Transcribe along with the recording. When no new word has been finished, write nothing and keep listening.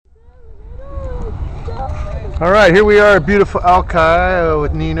All right, here we are at beautiful Alki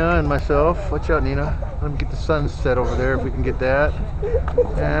with Nina and myself. Watch out, Nina. Let me get the sunset over there if we can get that.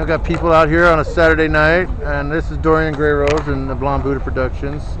 And I've got people out here on a Saturday night, and this is Dorian and Grey Rose and the Blonde Buddha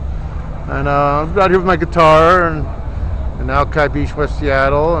Productions. And I'm out here with my guitar and in Alki Beach, West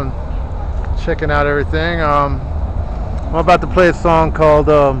Seattle, and checking out everything. I'm about to play a song called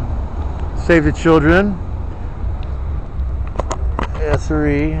Save the Children.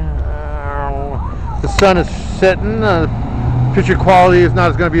 S3. The sun is setting. Picture quality is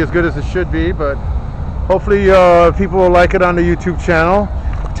not going to be as good as it should be, but hopefully people will like it on the YouTube channel.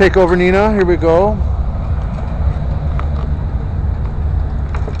 Take over, Nina. Here we go.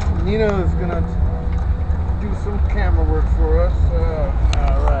 Nina is going to do some camera work for us.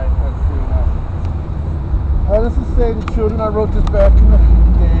 All right, let's see now. This is Save the Children. I wrote this back in the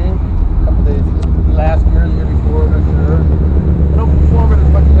day, a couple days ago. Last year, the year before, I'm not sure. I don't perform it as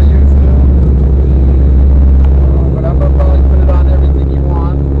much as I used to. I'm going to probably put it on everything you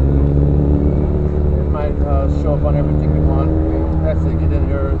want. It might show up on everything you want. That's it. Get in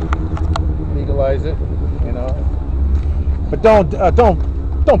here, legalize it, you know. But don't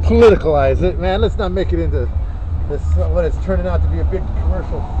politicalize it, man. Let's not make it into this what it's turning out to be, a big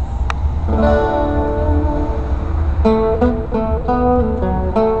commercial.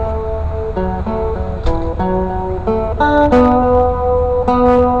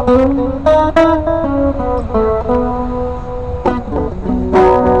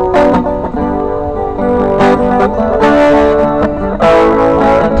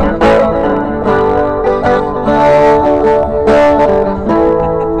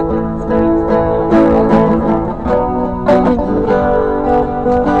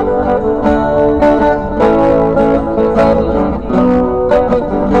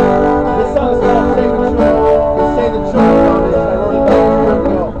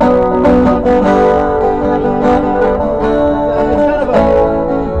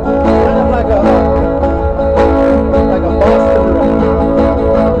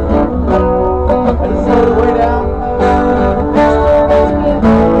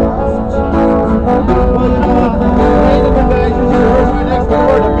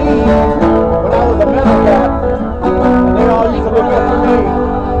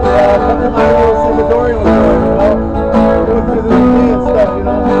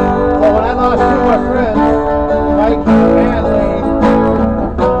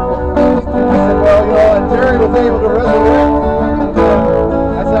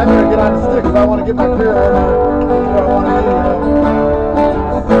 I want to get my career where I want to be.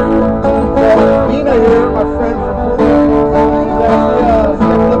 So Nina here, my friend from Bremerton, she's actually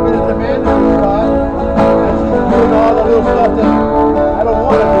stepped up into the manager's spot, and she's doing all the little stuff that I don't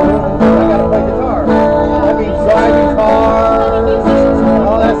want to do. I got to play guitar. That means driving cars, and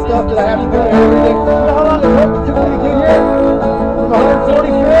all that stuff that I have to do